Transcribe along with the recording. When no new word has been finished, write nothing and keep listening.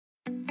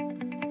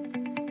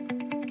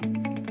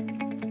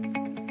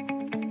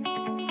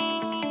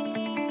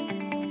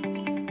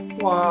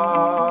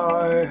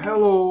Why,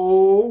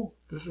 hello,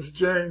 this is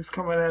James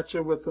coming at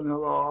you with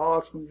another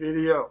awesome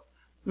video.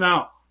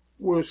 Now,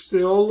 we're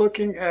still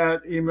looking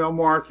at email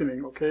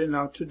marketing, okay?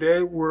 Now,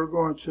 today we're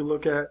going to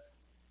look at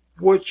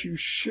what you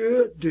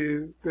should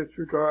do with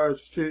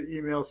regards to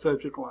email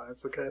subject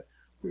lines, okay?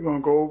 We're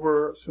going to go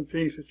over some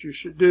things that you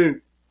should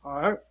do,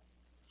 all right?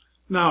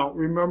 Now,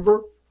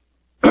 remember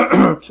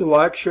to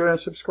like, share, and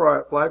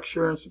subscribe. Like,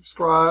 share, and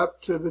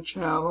subscribe to the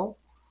channel.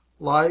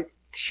 Like,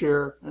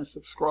 share, and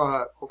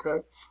subscribe, okay?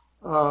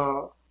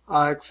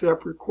 I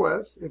accept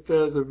requests. If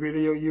there's a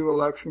video you would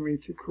like for me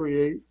to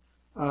create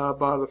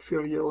about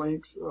affiliate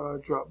links,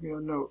 drop me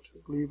a note,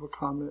 leave a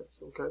comment,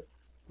 okay? It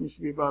needs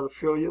to be about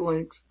affiliate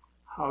links,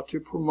 how to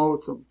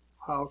promote them,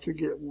 how to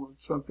get one,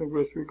 something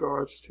with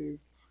regards to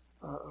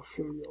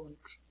affiliate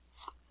links.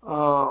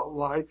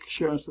 Like,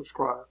 share, and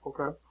subscribe,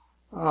 okay?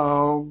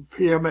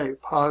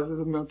 PMA,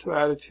 positive mental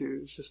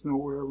attitude, there's just no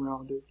way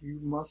around it. You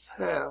must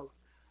have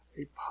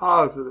a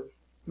positive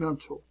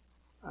mental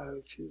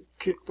attitude.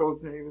 Kick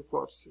those negative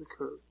thoughts to the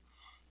curb.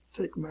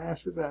 Take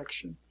massive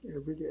action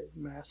every day.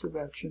 Massive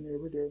action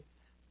every day.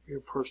 Be a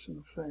person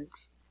of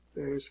thanks.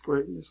 There is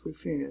greatness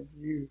within.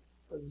 You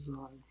are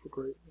designed for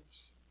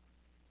greatness.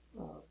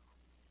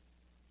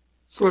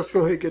 So let's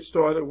go ahead and get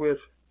started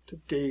with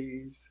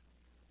today's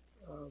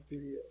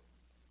video.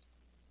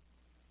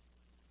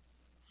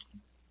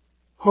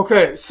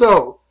 Okay,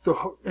 so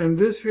in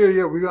this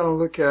video we're going to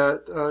look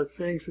at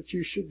things that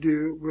you should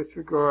do with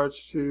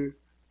regards to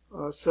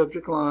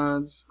subject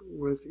lines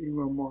with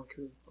email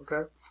marketing.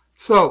 Okay,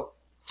 so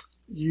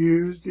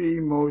use the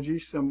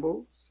emoji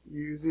symbols.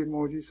 Use the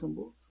emoji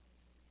symbols.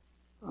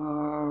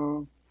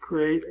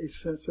 Create a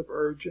sense of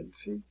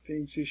urgency.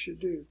 Things you should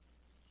do.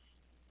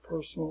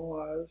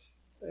 Personalize.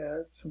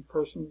 Add some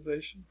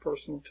personalization,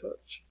 personal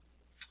touch.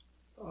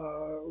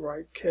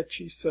 Write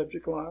catchy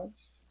subject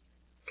lines.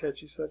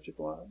 Catchy subject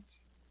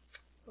lines.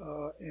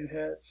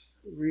 Enhance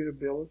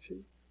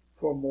readability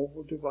for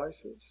mobile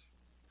devices.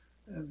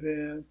 And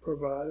then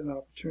provide an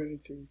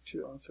opportunity to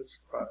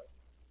unsubscribe.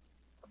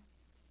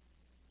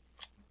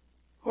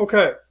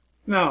 Okay,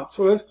 now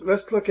so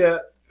let's look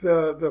at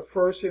the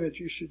first thing that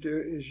you should do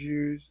is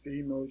use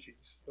the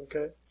emojis.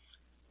 Okay,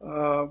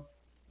 now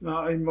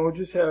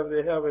emojis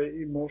have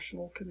an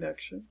emotional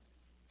connection.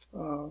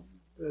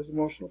 There's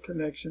emotional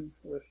connection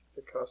with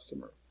the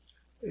customer.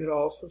 It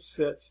also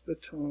sets the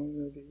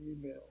tone of the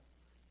email.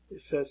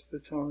 It sets the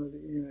tone of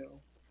the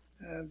email,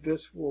 and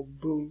this will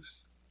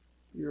boost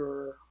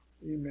your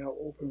email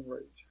open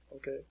rate.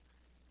 Okay,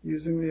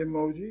 using the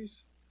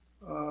emojis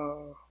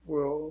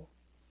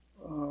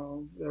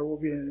there will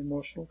be an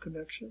emotional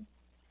connection.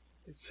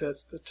 It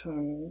sets the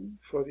tone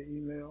for the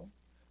email,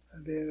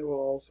 and then it will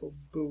also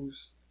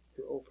boost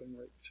your open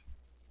rate.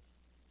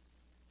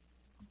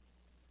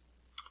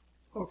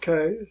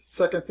 Okay,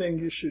 second thing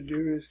you should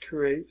do is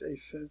create a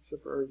sense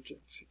of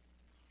urgency.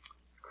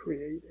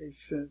 Create a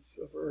sense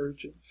of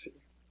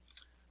urgency.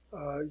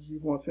 You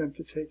want them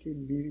to take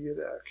immediate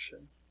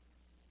action.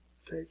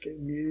 Take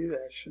immediate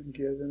action.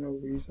 Give them a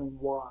reason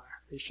why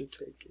they should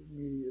take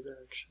immediate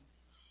action.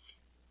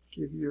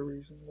 Give you a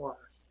reason why.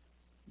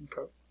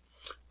 Okay.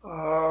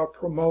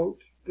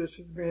 Promote. This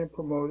is being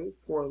promoted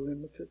for a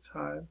limited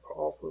time.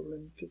 Offer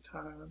limited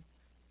time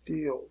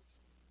deals.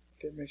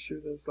 Okay. Make sure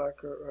there's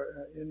like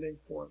an ending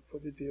point for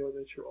the deal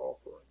that you're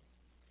offering.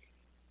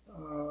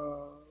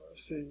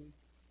 Let's see.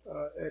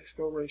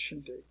 Expiration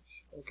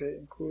dates. Okay.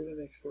 Include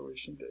an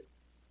expiration date.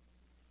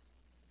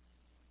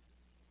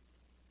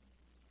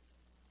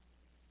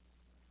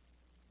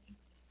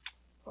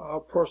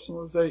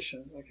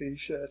 Personalization. Okay, you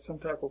should add some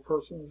type of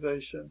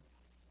personalization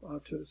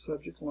to the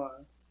subject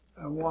line.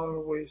 And one of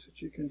the ways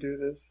that you can do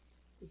this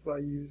is by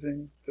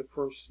using the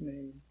first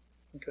name.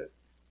 Okay,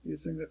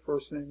 using the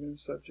first name in the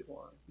subject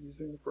line.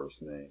 Using the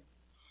first name.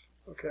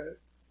 Okay,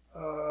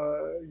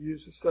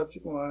 use the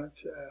subject line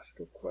to ask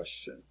a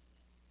question.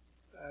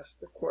 Ask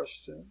the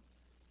question.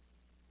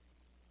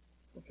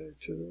 Okay,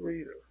 to the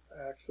reader.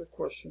 Ask the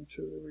question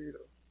to the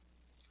reader.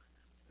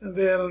 And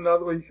then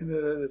another way you can do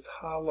that is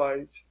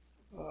highlight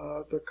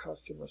the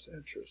customer's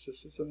interest.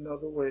 This is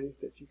another way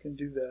that you can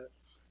do that,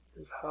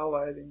 is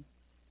highlighting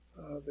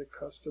the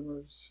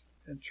customer's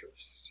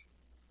interest.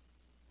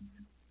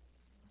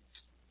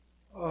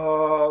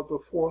 The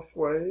fourth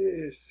way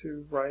is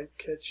to write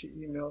catchy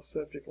email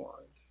subject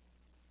lines.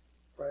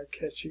 Write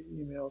catchy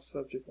email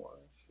subject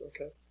lines,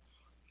 okay?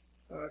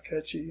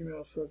 Catchy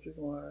email subject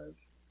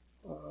lines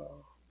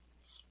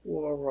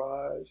will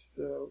arouse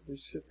the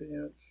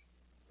recipient's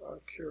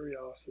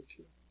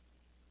curiosity.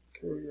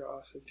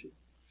 Curiosity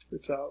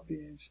without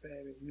being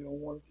spammy. You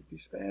don't want it to be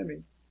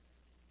spammy,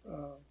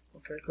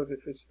 okay, because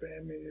if it's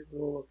spammy it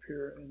will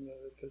appear in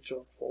the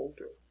junk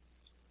folder.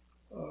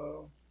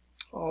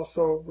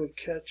 Also with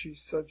catchy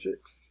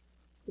subjects,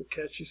 with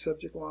catchy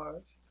subject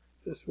lines,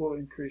 this will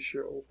increase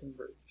your open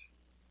rate,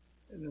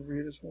 and the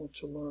readers want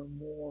to learn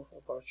more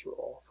about your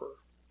offer.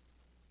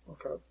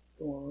 Okay,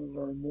 they want to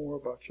learn more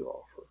about your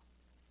offer.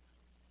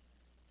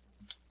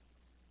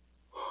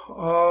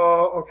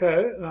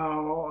 Okay,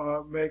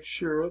 now make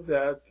sure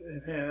that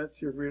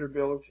enhance your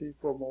readability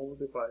for mobile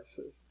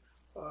devices.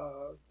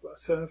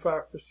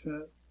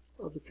 75%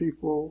 of the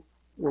people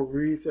will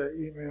read their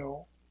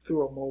email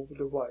through a mobile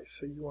device.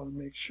 So you want to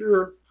make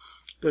sure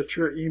that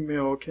your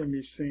email can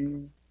be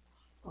seen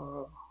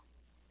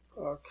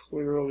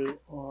clearly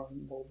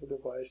on mobile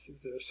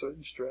devices. There are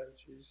certain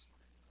strategies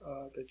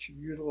that you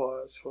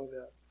utilize for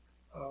that.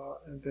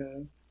 And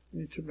then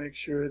you need to make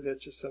sure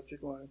that your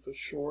subject lines are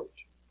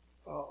short.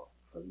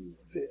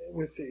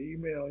 With the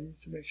email, you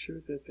need to make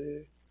sure that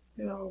they're,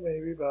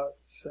 maybe about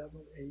 7,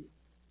 8,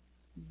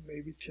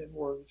 maybe 10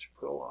 words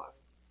per line.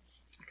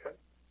 Okay,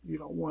 you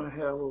don't want to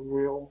have a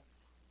real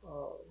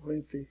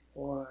lengthy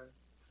line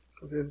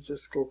because it'll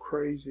just go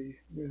crazy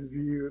when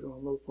viewed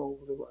on those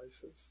mobile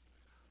devices.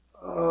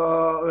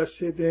 Let's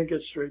see, then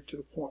get straight to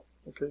the point.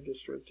 Okay, get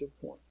straight to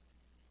the point.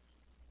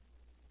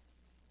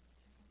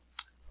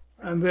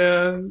 And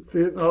then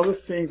the other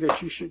thing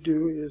that you should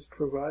do is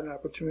provide an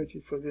opportunity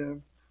for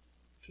them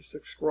to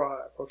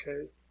subscribe.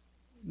 Okay,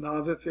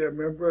 now that they're a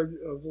member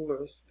of the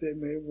list, they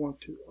may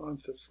want to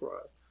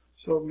unsubscribe.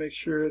 So make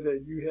sure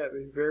that you have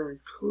a very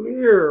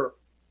clear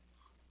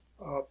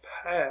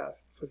path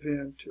for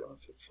them to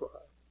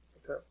unsubscribe.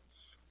 Okay,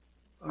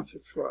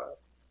 unsubscribe.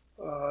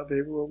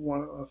 They will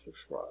want to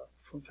unsubscribe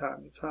from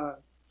time to time.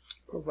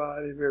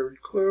 Provide a very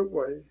clear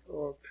way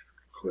or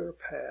clear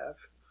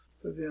path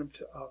for them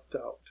to opt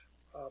out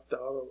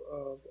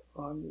of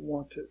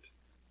unwanted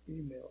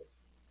emails.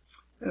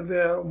 And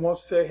then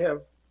once they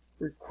have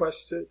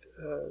requested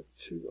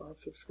to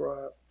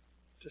unsubscribe,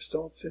 just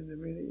don't send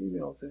them any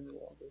emails any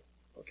longer.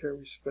 Okay,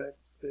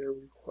 respect their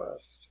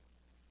request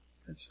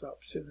and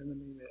stop sending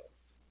them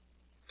emails.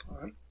 All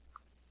right.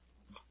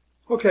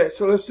 Okay,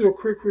 so let's do a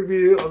quick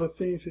review of the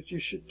things that you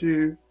should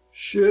do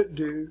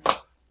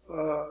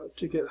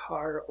to get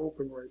higher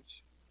open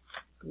rates.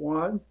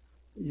 1,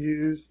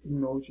 use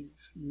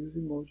emojis. Use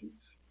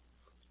emojis.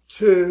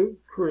 2,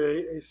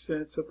 create a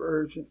sense of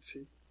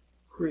urgency.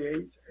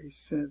 Create a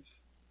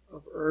sense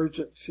of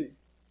urgency.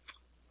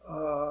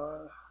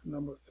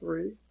 Number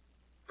 3,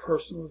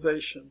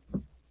 personalization.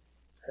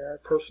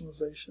 Add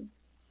personalization.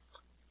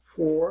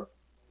 4,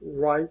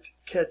 write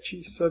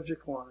catchy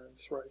subject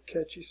lines. Write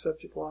catchy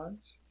subject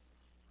lines.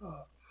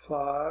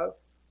 5,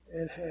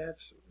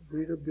 enhance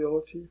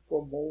readability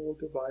for mobile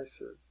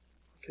devices.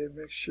 Okay,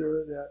 make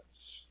sure that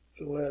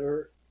the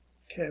letter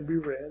can be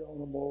read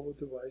on a mobile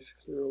device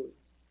clearly.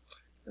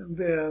 And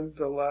then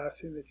the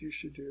last thing that you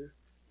should do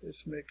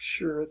is make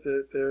sure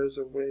that there's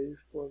a way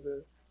for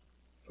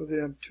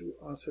them to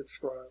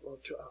unsubscribe or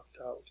to opt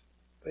out.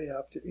 They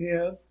opt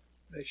in,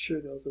 make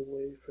sure there's a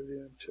way for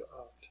them to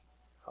opt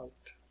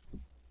out.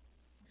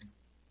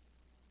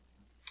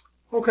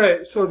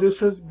 Okay, so this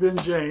has been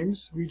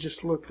James. We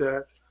just looked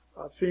at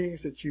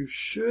things that you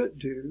should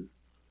do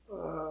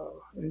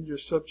in your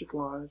subject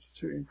lines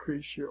to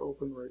increase your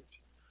open rate.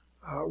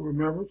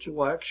 Remember to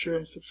like, share,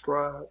 and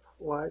subscribe.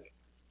 Like,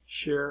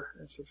 share,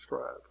 and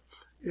subscribe.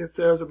 If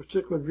there's a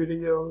particular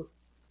video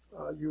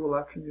you would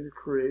like me to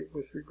create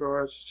with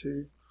regards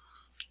to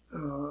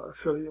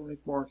affiliate link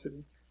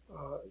marketing,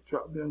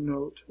 drop me a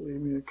note,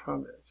 leave me a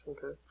comment.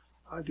 Okay,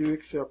 I do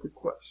accept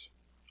requests.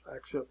 I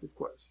accept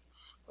requests.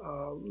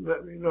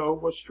 Let me know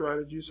what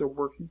strategies are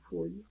working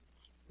for you.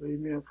 Leave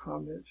me a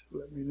comment.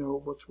 Let me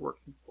know what's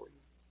working for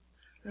you.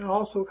 And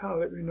also kind of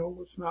let me know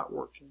what's not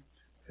working.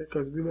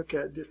 Because we look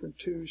at different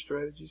tools,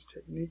 strategies,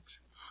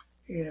 techniques,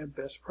 and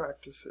best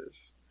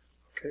practices,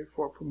 okay,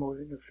 for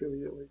promoting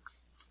affiliate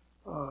links.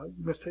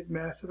 You must take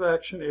massive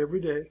action every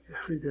day,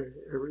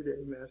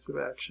 massive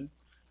action.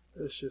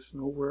 There's just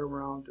nowhere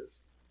around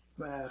this.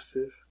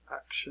 Massive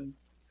action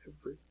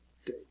every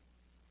day.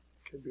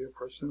 Okay, be a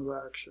person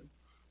of action.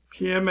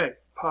 PMA,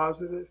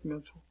 positive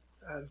mental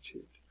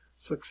attitude.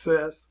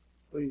 Success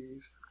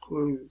leaves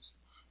clues.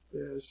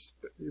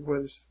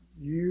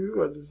 You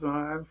are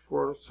designed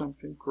for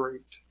something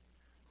great.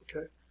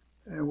 Okay?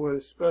 And what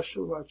is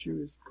special about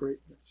you is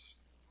greatness.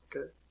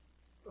 Okay?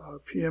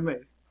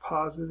 PMA,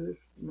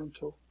 positive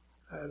mental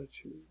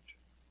attitude.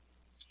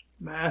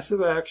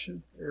 Massive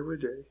action every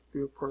day.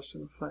 Be a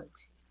person of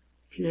thanks.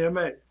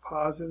 PMA,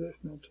 positive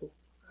mental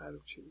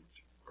attitude.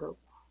 Okay?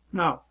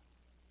 Now,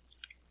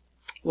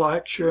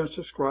 like, share, and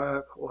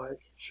subscribe.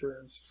 Like, share,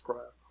 and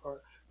subscribe. All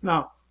right.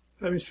 Now,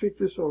 let me speak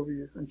this over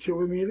you. Until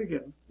we meet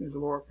again, may the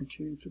Lord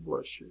continue to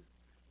bless you.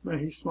 May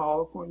He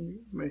smile upon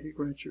you. May He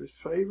grant you His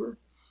favor.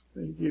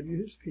 May He give you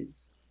His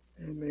peace.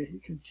 And may He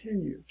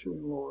continue to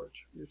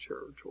enlarge your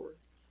territory.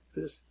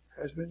 This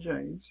has been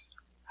James.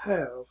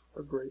 Have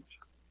a great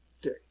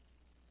day.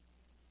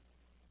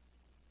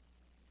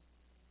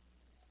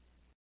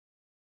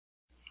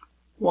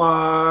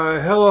 Why,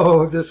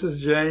 hello, this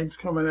is James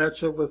coming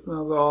at you with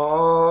another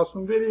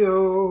awesome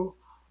video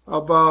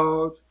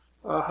about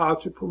how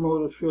to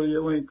promote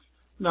affiliate links.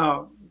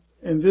 Now,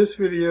 in this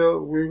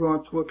video, we're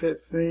going to look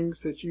at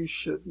things that you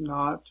should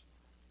not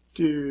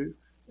do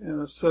in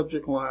a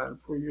subject line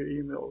for your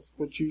emails.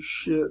 What you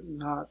should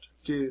not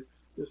do.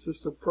 This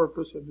is the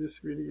purpose of this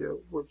video.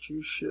 What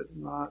you should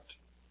not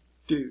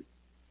do. do.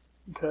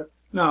 Okay.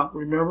 Now,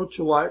 remember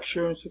to like,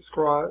 share, and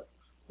subscribe.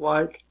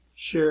 Like,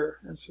 share,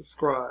 and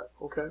subscribe.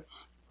 Okay.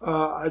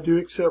 I do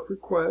accept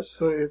requests,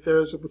 so if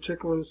there's a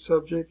particular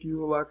subject you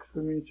would like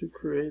for me to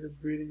create a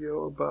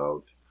video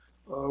about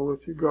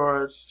with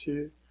regards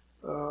to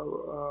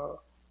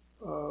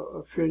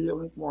affiliate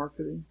link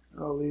marketing,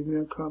 leave me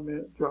a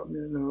comment, drop me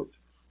a note.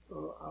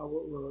 I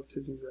would love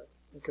to do that.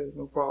 Okay,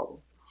 no problem.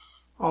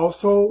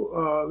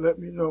 Also, let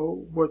me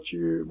know what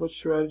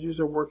strategies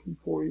are working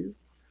for you,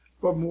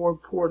 but more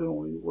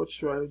importantly, what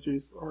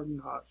strategies are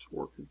not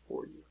working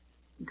for you.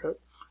 Okay.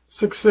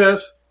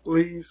 Success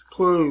leaves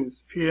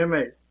clues.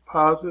 PMA,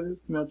 positive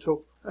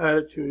mental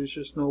attitude. There's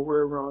just no way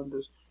around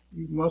this.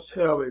 You must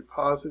have a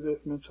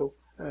positive mental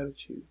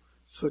attitude.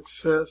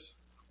 Success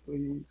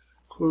leaves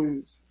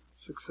clues.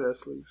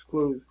 Success leaves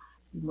clues.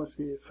 You must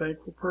be a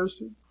thankful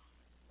person.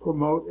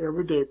 Promote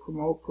every day.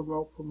 Promote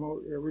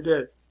every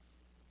day.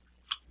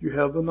 You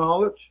have the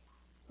knowledge.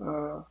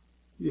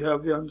 You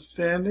have the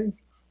understanding.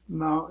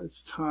 Now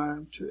it's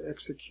time to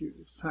execute.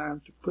 It's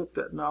time to put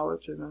that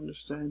knowledge and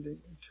understanding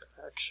into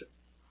action.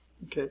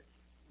 Okay?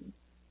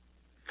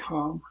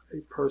 Become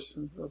a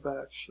person of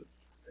action.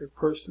 A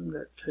person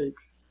that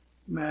takes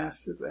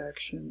massive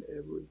action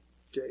every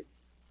day.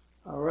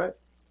 Alright?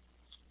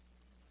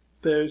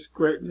 There's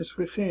greatness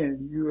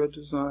within. You are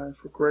designed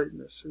for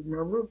greatness.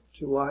 Remember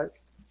to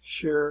like,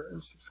 share,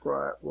 and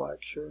subscribe.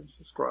 Like, share, and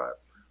subscribe.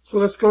 So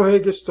let's go ahead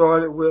and get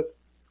started with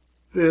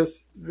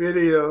this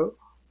video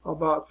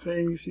about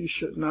things you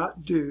should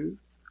not do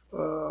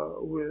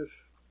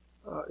with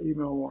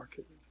email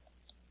marketing.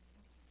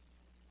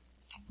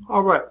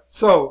 Alright,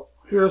 so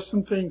here are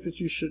some things that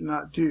you should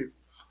not do.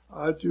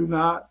 Do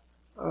not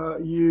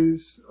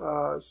use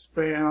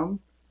spam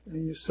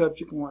in your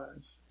subject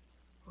lines.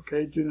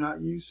 Okay, do not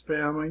use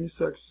spam in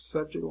your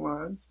subject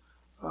lines.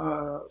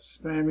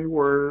 Spammy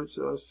words,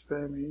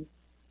 spammy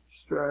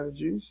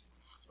strategies.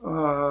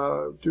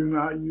 Do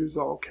not use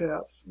all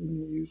caps. When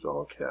you use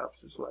all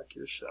caps, it's like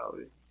you're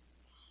shouting.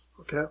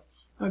 Okay?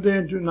 And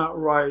then do not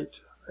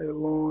write a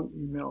long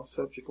email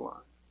subject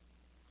line.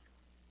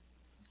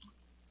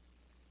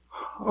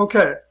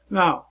 Okay,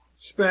 now,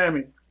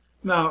 spamming.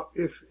 Now,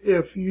 if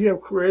you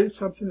have created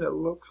something that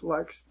looks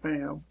like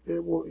spam,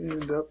 it will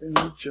end up in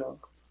the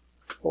junk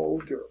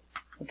folder.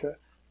 Okay?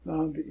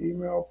 Now, the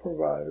email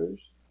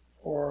providers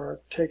are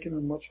taking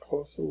a much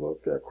closer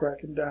look. They're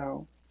cracking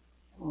down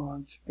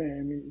on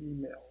spammy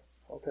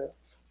emails. Okay?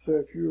 So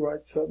if you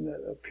write something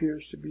that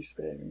appears to be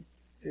spammy,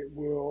 it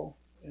will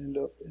end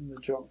up in the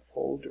junk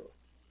folder.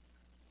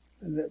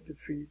 And that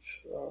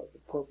defeats the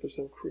purpose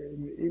of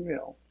creating the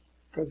email,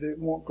 because it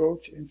won't go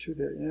into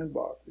their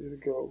inbox. It'll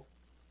go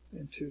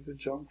into the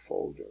junk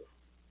folder.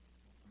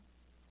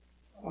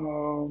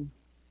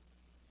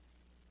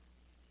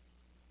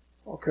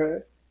 Okay,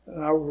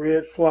 now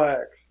red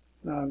flags.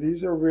 Now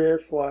these are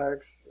red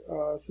flags,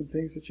 some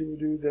things that you will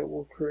do that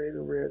will create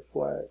a red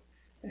flag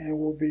and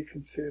will be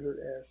considered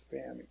as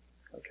spammy.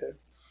 Okay,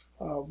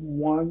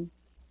 one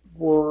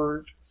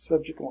word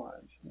subject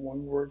lines.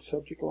 One word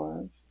subject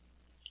lines.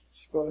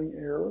 Spelling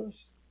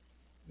errors.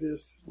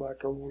 This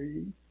like a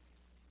re.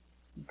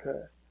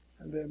 Okay,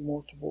 and then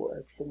multiple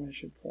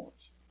exclamation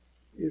points.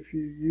 If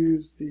you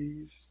use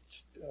these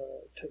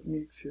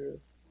techniques here,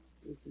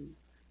 if you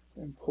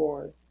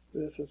employ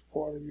this as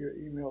part of your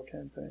email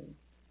campaign,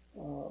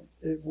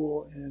 it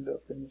will end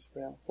up in the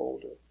spam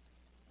folder.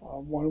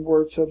 One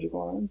word subject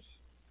lines,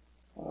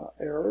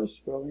 errors,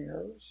 spelling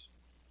errors,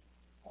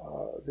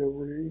 the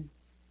re,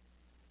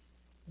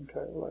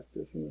 okay, like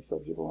this in the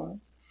subject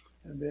line,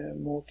 and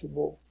then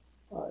multiple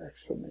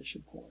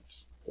exclamation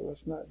points. So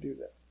let's not do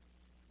that.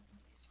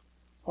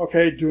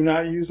 Okay, do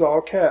not use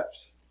all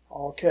caps.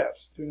 All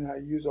caps. Do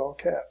not use all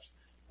caps.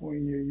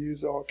 When you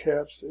use all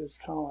caps, it's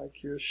kind of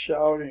like you're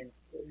shouting,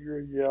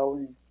 you're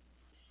yelling,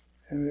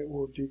 and it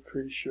will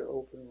decrease your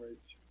open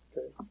rate.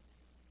 Okay,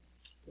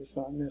 it's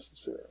not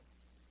necessary.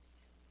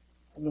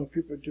 I know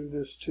people do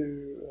this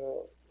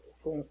to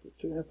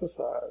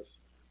emphasize,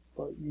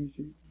 but you need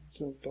to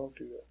don't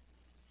do that.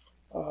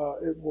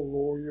 It will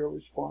lower your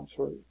response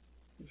rate.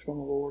 It's going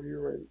to lower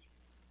your rate,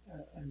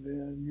 and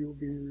then you'll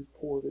be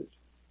reported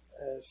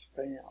as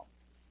spam.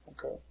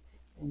 Okay,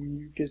 and when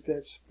you get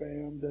that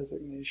spam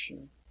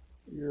designation,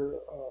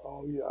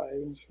 all your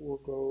items will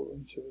go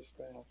into the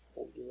spam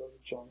folder or the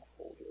junk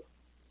folder.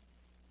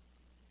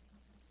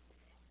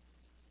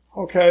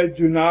 Okay,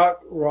 do not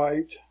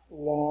write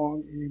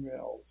long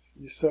emails.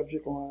 Your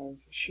subject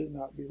lines should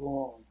not be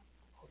long.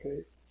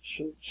 Okay,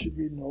 should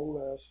be no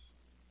less,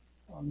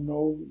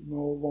 no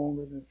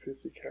longer than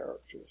 50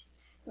 characters.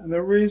 And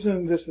the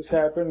reason this is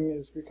happening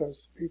is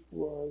because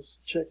people are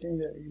checking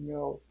their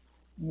emails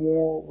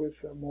more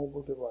with their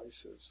mobile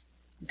devices.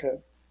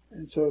 Okay,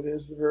 and so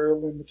there's very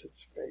limited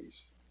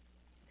space.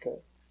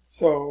 Okay,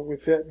 so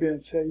with that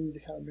being said, you need to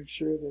kind of make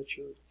sure that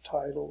your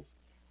titles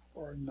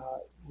are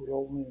not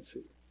real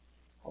lengthy.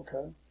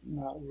 Okay,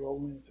 not real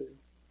lengthy.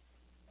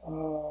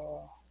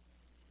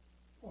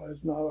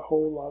 There's not a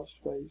whole lot of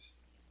space.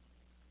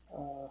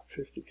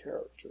 50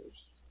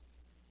 characters.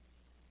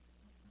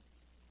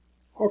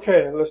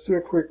 Okay, let's do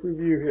a quick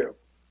review here.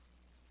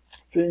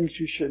 Things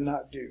you should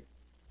not do.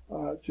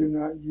 Do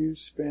not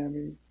use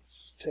spammy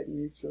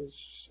techniques or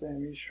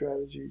spammy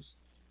strategies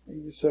in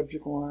your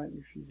subject line.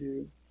 If you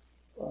do,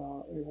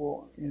 it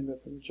will end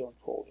up in the junk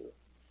folder.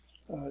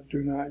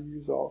 Do not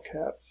use all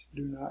caps.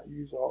 Do not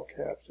use all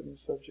caps in the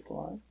subject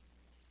line.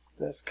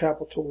 That's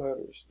capital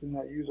letters. Do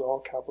not use all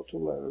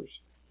capital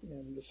letters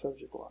in the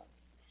subject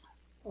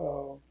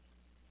line.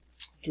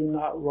 Do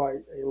not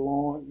write a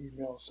long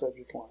email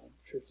subject line,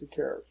 50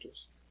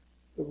 characters.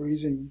 The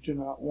reason you do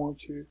not want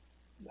to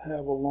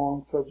have a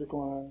long subject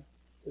line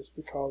is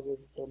because of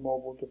the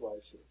mobile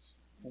devices.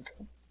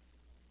 Okay.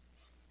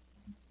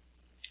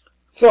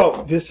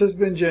 So this has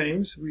been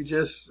James. We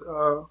just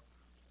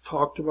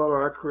talked about,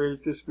 or I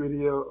created this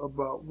video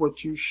about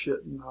what you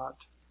should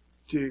not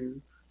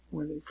do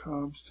when it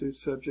comes to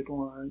subject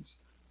lines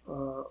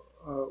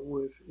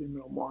with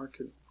email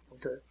marketing.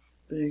 Okay,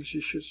 things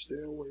you should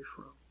stay away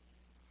from.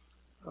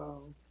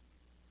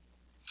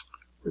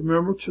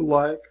 Remember to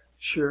like,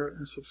 share,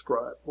 and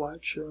subscribe.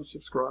 Like, share, and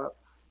subscribe.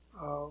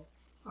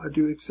 I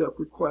do accept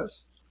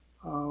requests.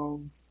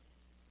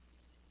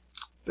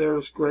 There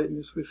is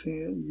greatness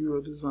within. You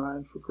are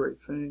designed for great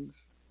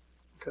things.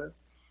 Okay.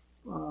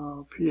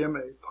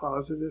 PMA,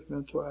 positive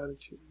mental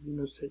attitude. You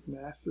must take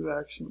massive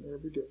action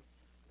every day.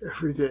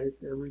 Every day,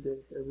 every day,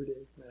 every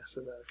day,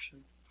 massive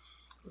action.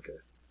 Okay.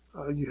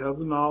 You have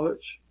the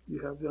knowledge. You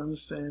have the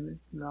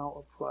understanding. Now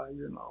apply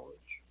your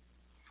knowledge.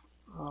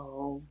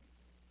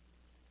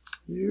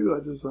 You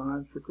are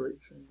designed for great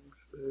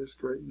things. There is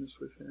greatness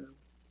within.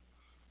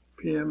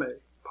 PMA,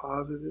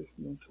 positive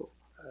mental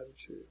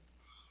attitude.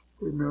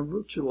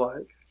 Remember to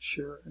like,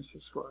 share, and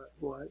subscribe.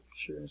 Like,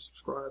 share, and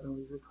subscribe, and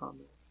leave a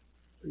comment.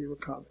 Leave a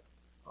comment.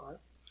 All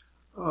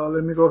right.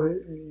 Let me go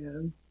ahead and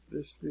end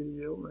this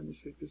video. Let me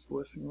speak this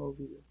blessing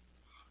over you.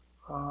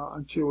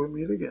 Until we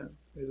meet again,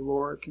 may the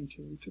Lord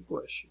continue to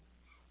bless you.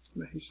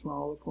 May He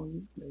smile upon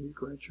you. May He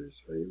grant you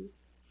His favor,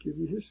 give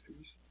you His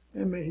peace,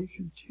 and may He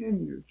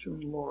continue to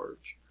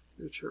enlarge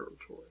your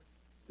territory.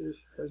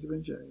 This has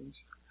been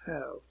James.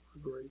 Have a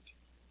great